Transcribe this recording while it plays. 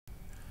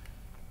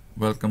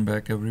Welcome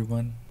back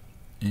everyone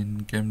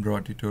in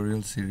ChemDraw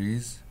tutorial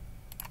series.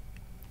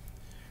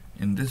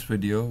 In this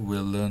video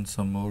we'll learn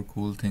some more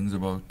cool things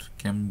about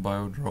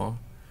ChemBio Draw.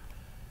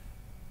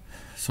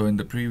 So in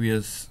the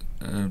previous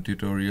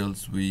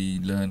tutorials we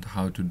learned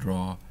how to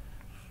draw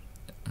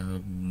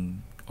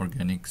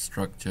organic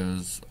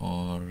structures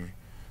or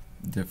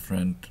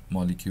different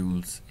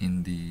molecules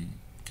in the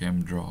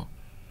ChemDraw,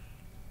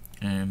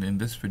 and in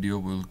this video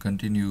we'll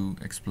continue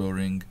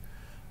exploring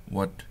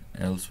what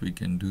else we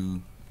can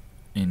do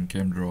in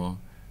ChemDraw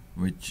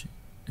which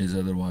is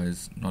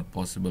otherwise not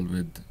possible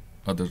with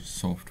other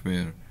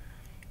software.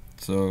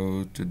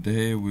 So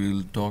today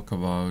we'll talk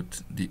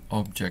about the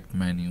object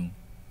menu.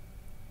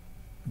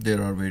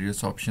 There are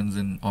various options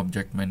in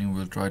object menu.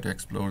 We'll try to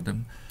explore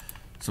them.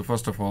 So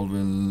first of all,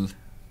 we'll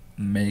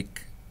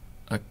make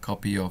a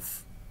copy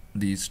of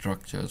these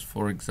structures.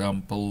 For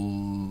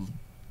example,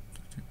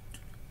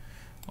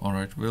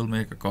 alright, we'll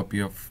make a copy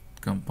of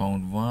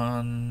compound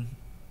 1.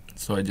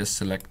 So I just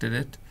selected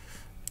it,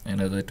 and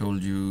as I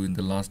told you in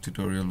the last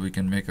tutorial, we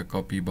can make a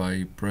copy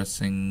by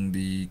pressing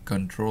the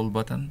control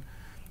button.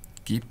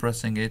 Keep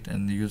pressing it,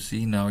 and you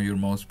see now your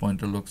mouse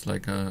pointer looks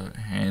like a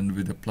hand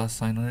with a plus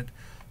sign on it.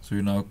 So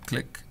you now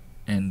click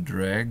and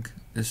drag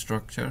this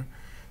structure,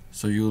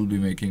 so you will be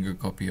making a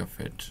copy of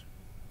it.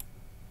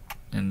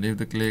 And leave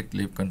the click,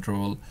 leave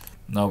control.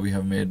 Now we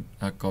have made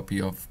a copy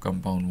of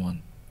compound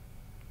 1,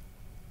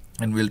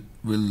 and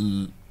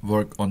we'll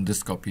work on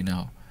this copy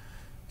now.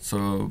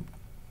 So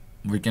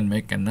we can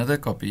make another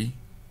copy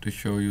to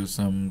show you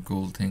some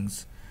cool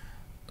things.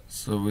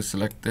 So we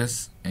select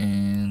this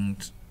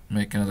and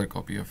make another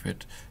copy of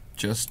it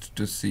just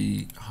to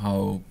see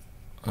how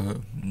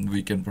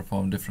we can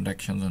perform different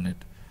actions on it.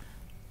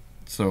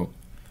 So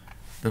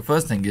the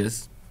first thing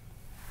is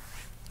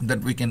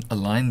that we can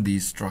align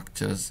these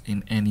structures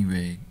in any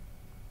way.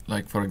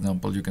 Like for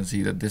example, you can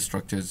see that this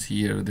structure is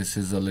here, this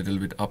is a little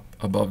bit up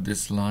above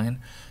this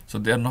line, so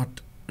they are not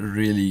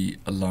really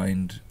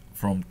aligned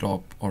from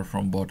top or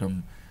from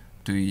bottom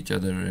to each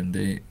other,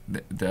 and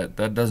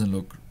that doesn't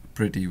look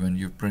pretty when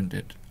you print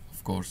it,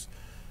 of course.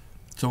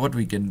 So what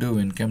we can do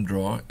in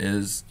ChemDraw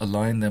is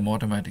align them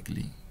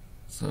automatically.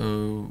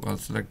 So I'll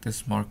select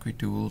this marquee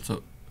tool.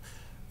 So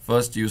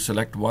first you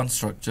select one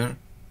structure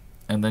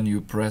and then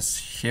you press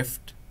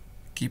shift,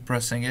 keep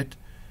pressing it,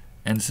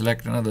 and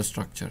select another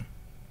structure.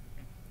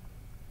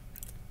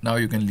 Now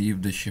you can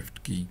leave the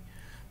shift key.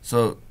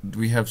 So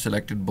we have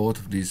selected both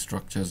of these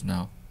structures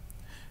now.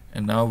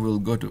 And now we'll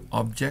go to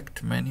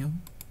object menu,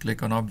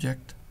 click on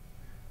object,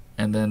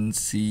 and then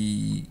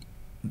see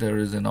there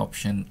is an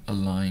option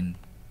align.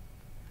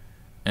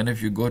 And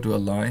if you go to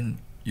align,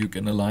 you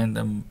can align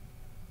them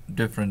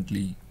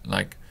differently,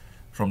 like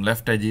from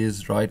left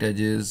edges, right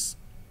edges,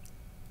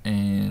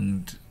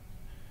 and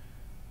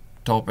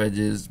top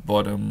edges,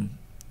 bottom,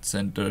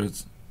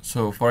 centers.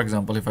 So for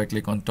example, if I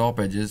click on top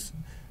edges,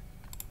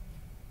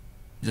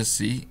 just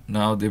see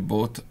now they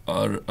both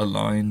are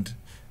aligned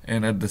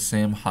and at the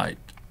same height.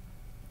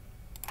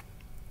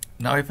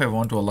 Now if I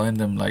want to align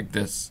them like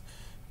this,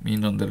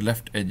 mean on the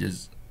left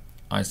edges,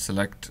 I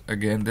select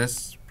again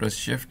this, press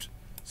shift,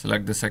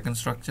 select the second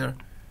structure,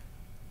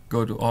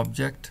 go to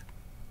object,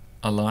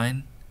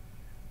 align,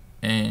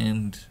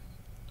 and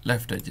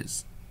left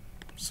edges.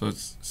 So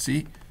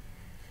see,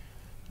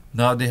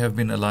 now they have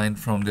been aligned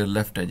from their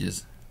left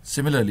edges.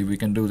 Similarly, we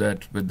can do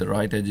that with the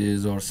right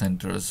edges or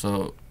centers.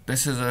 So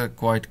this is a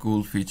quite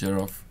cool feature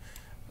of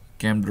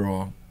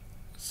ChemDraw.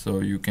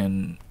 So you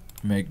can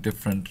make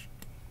different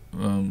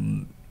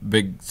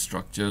big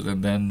structures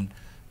and then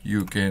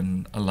you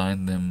can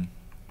align them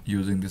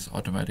using this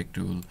automatic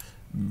tool,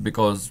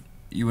 because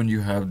even you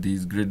have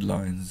these grid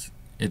lines,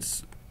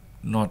 it's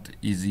not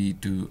easy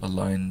to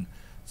align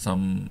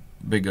some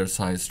bigger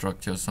size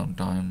structures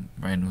sometime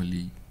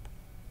manually.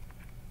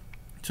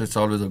 So it's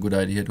always a good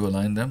idea to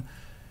align them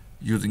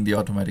using the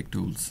automatic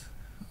tools.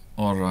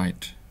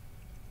 Alright,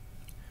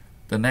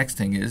 the next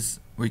thing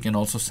is we can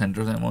also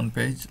center them on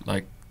page,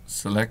 like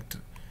select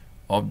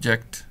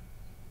object,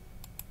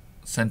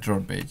 center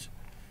on page.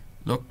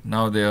 Look,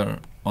 now they are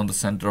on the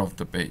center of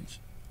the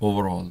page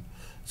overall.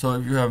 So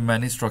if you have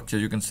many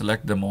structures, you can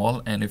select them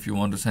all, and if you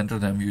want to center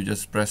them, you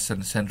just press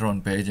center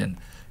on page and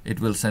it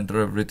will center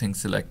everything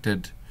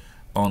selected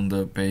on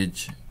the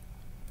page.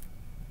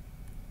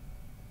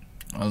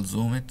 I'll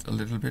zoom it a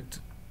little bit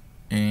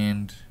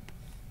and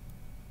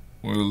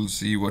we'll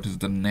see what is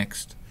the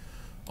next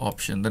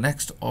option. The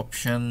next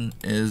option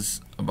is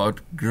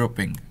about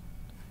grouping.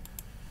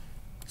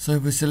 So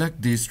if we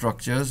select these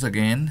structures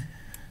again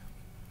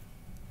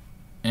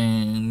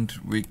and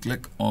we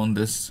click on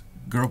this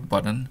group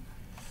button,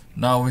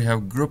 now we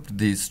have grouped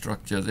these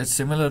structures. It's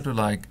similar to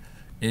like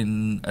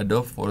in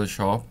Adobe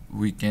Photoshop,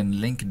 we can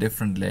link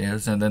different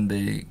layers and then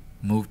they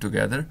move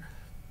together.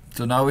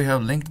 So now we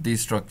have linked these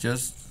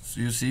structures.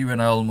 So you see when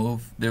I'll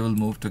move, they will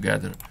move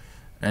together,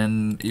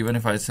 and even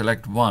if I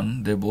select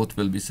one, they both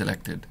will be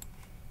selected.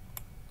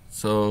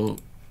 So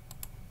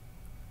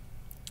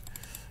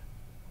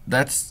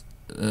that's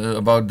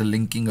about the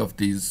linking of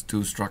these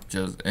two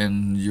structures,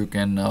 and you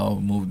can now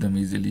move them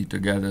easily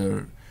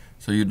together,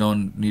 so you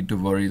don't need to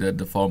worry that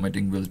the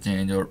formatting will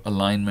change or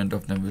alignment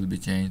of them will be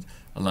changed.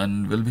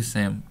 Alignment will be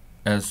same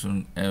as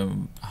soon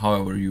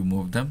however you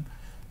move them.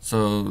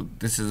 So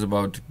this is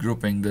about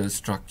grouping the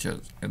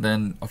structures, and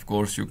then of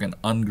course you can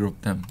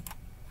ungroup them.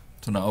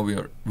 So now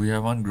we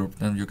have ungrouped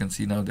them. You can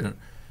see now they're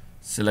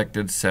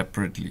selected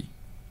separately.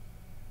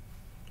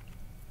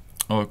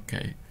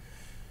 Okay,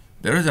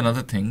 there is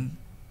another thing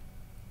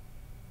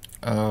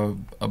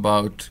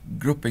about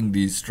grouping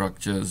these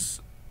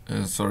structures,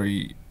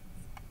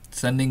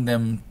 sending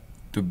them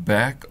to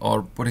back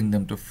or putting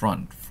them to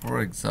front.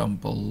 For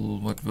example,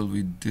 what will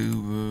we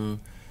do?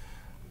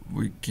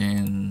 We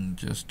can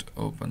just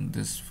open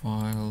this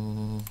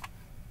file.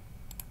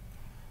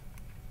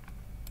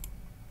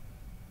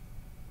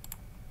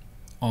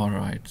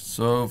 Alright,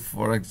 so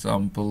for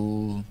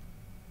example,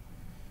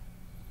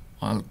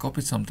 I'll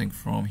copy something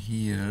from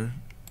here,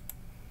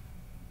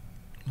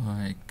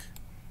 like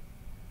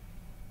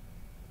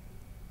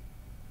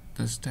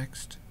this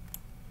text.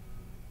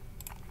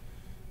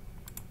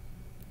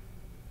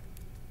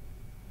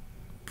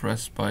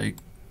 Paste by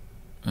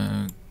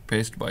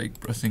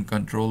pressing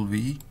Ctrl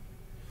V.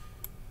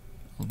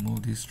 I'll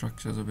move these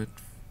structures a bit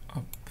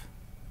up.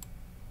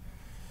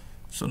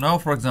 So now,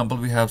 for example,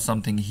 we have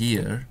something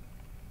here,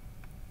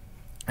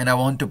 and I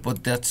want to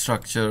put that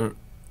structure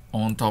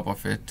on top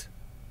of it.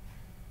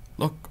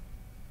 Look,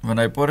 when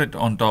I put it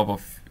on top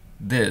of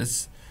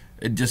this,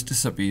 it just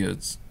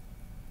disappears.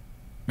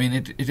 I mean,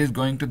 it is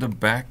going to the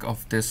back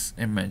of this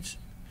image.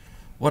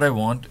 What I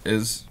want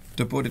is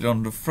to put it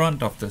on the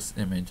front of this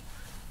image.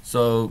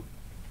 So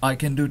I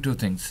can do two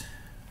things.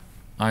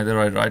 Either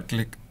I right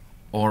click,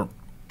 or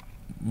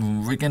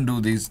we can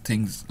do these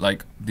things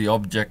like the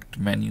object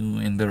menu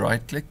in the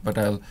right click, but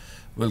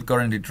will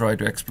currently try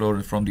to explore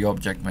it from the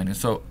object menu.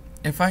 So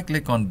if I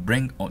click on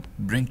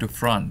bring to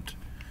front,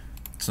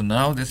 so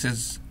now this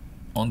is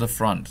on the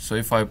front. So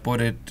if I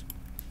put it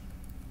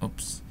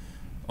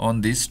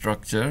on this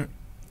structure,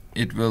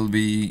 it will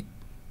be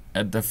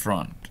at the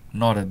front,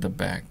 not at the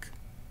back.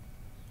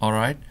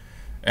 Alright,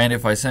 and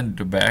if I send it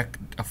to back,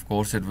 of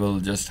course it will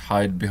just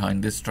hide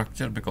behind this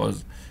structure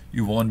because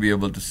you won't be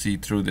able to see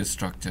through this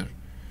structure.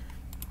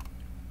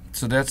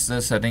 So that's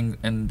the setting,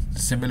 and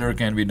similar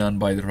can be done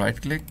by the right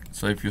click.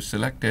 So if you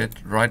select it,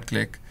 right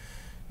click,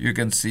 you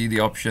can see the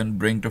option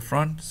bring to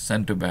front,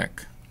 send to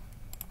back.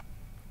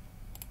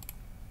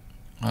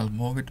 I'll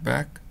move it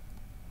back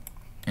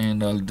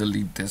and I'll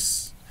delete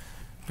this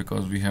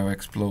because we have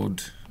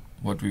explored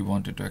what we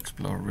wanted to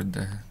explore with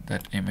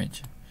that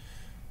image.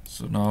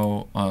 So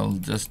now I'll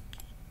just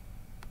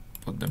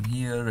put them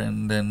here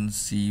and then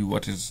see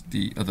what is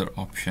the other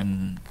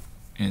option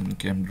in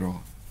ChemDraw.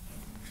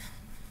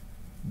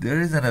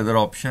 There is another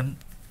option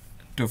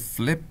to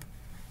flip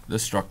the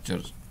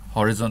structures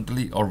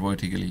horizontally or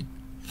vertically.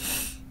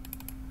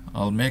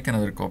 I'll make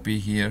another copy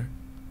here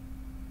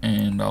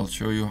and I'll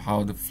show you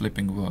how the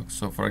flipping works.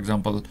 So for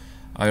example,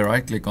 I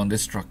right click on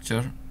this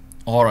structure,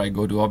 or I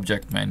go to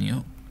object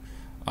menu.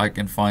 I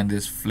can find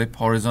this flip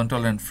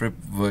horizontal and flip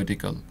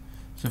vertical.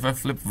 So if I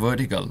flip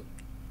vertical,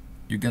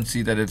 you can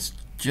see that it's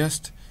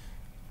just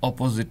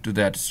opposite to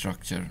that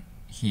structure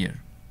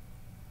here.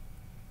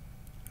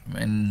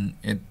 When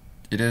it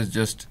is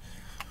just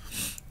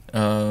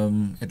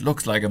it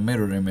looks like a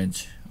mirror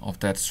image of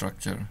that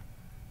structure.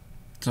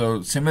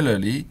 So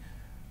similarly,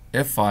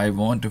 if I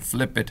want to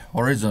flip it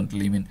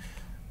horizontally, I mean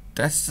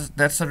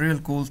that's a real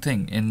cool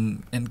thing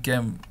in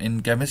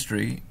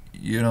chemistry.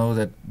 You know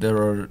that there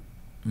are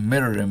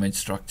mirror image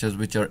structures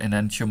which are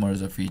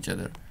enantiomers of each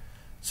other.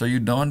 So you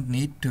don't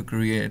need to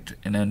create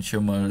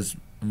enantiomers,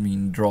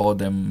 draw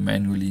them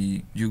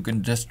manually. You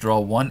can just draw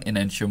one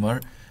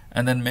enantiomer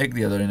and then make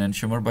the other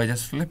enantiomer by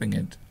just flipping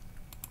it.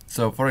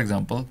 So for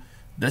example,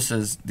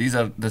 these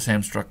are the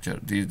same structure.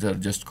 These are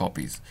just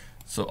copies.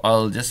 So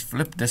I'll just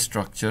flip this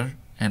structure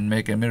and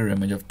make a mirror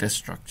image of this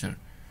structure.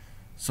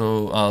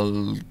 So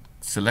I'll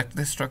select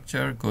this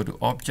structure, go to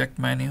object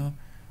menu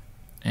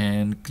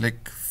and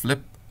click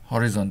flip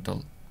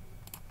horizontal.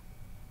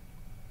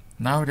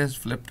 Now it is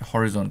flipped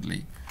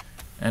horizontally,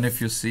 and if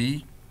you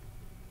see,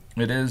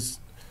 it is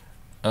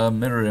a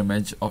mirror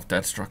image of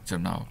that structure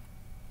now.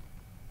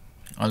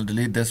 I'll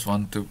delete this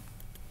one to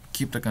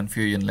keep the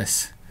confusion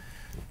less.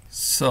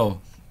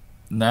 So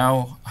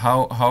now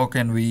how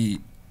can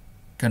we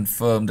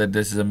confirm that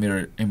this is a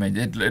mirror image?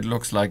 It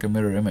looks like a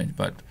mirror image,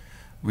 but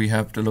we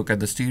have to look at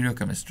the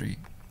stereochemistry.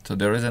 So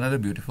there is another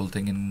beautiful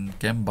thing in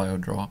ChemBio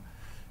Draw.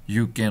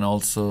 You can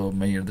also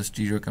measure the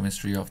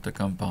stereochemistry of the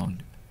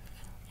compound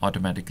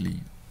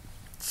automatically.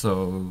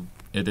 So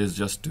it is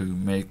just to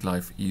make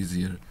life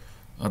easier.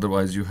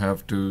 Otherwise you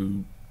have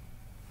to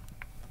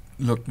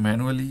look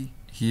manually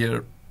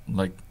here,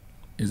 like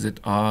is it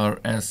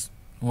RS,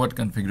 what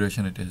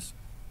configuration it is.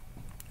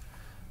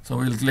 So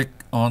we'll click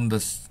on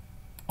this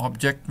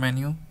object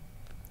menu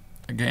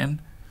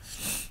again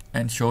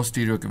and show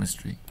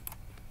stereochemistry.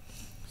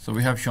 So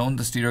we have shown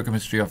the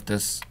stereochemistry of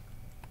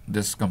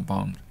this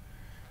compound.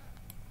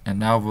 And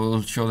now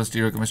we'll show the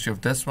stereochemistry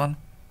of this one.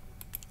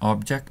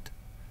 Object,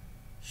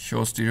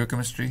 show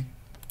stereochemistry.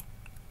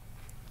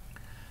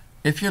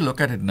 If you look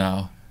at it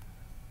now,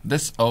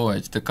 this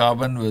OH, the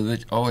carbon with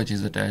which OH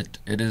is attached,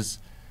 it is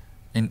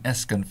in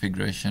S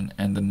configuration,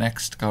 and the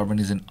next carbon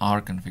is in R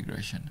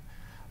configuration.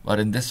 But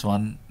in this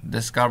one,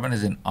 this carbon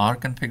is in R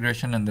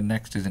configuration and the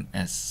next is in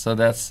S. So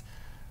that's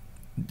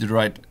the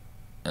right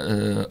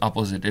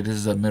opposite. It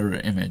is a mirror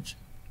image.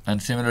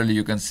 And similarly,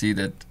 you can see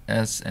that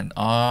S and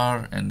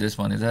R, and this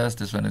one is S,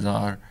 this one is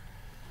R.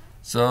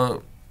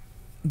 So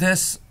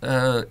this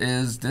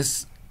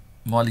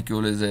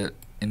molecule is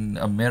in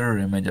a mirror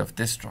image of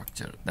this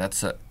structure.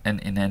 That's an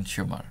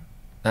enantiomer.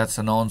 That's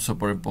a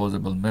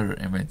non-superimposable mirror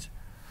image.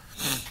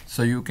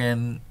 So you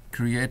can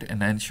create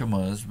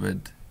enantiomers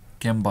with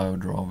ChemBio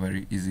draw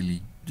very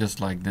easily,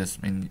 just like this.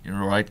 I mean, you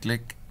right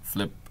click,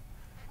 flip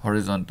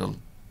horizontal,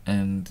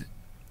 and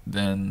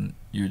then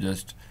you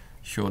just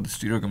show the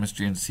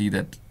stereochemistry and see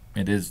that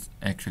it is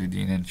actually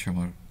the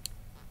enantiomer.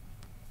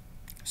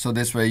 So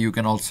this way you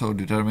can also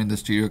determine the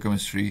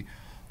stereochemistry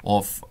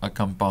of a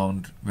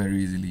compound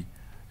very easily.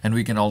 And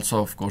we can also,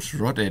 of course,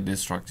 rotate this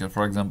structure.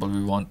 For example,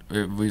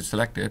 we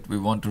select it, we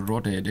want to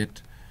rotate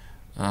it.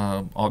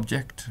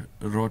 Object,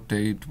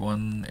 rotate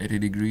 180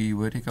 degree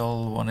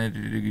vertical,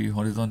 180 degree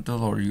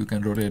horizontal, or you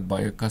can rotate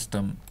by a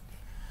custom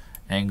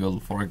angle.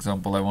 For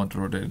example, I want to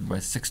rotate it by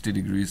 60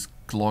 degrees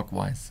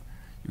clockwise.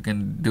 You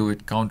can do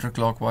it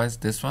counterclockwise,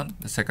 this one,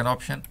 the second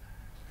option.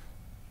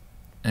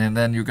 And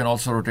then you can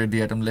also rotate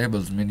the atom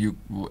labels. I mean,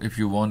 if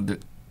you want the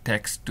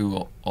text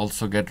to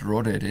also get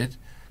rotated,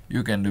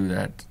 you can do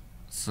that.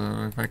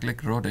 So if I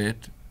click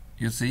rotate,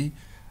 you see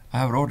I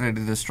have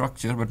rotated the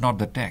structure but not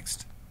the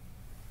text.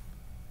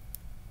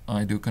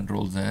 I do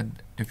Control Z.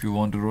 If you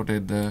want to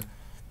rotate the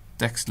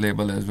text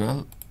label as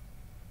well,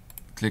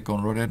 click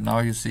on rotate. Now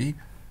you see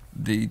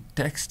the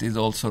text is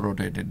also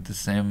rotated the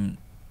same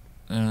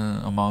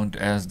amount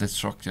as the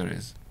structure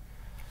is.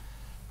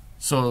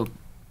 So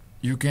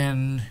you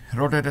can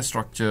rotate a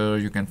structure,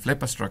 you can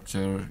flip a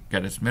structure,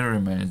 get its mirror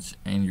image,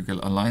 and you can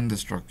align the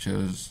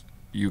structures.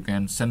 You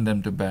can send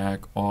them to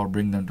back or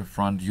bring them to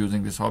front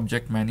using this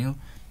object menu.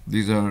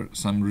 These are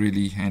some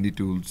really handy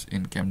tools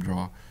in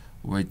ChemDraw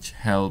which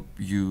help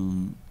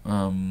you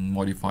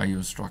modify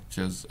your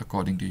structures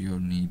according to your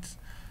needs.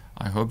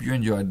 I hope you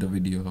enjoyed the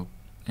video,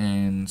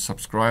 and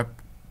subscribe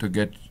to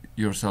get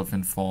yourself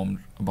informed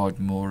about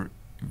more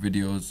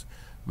videos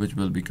which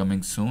will be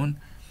coming soon.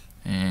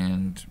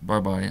 And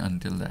bye bye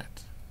until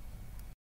that.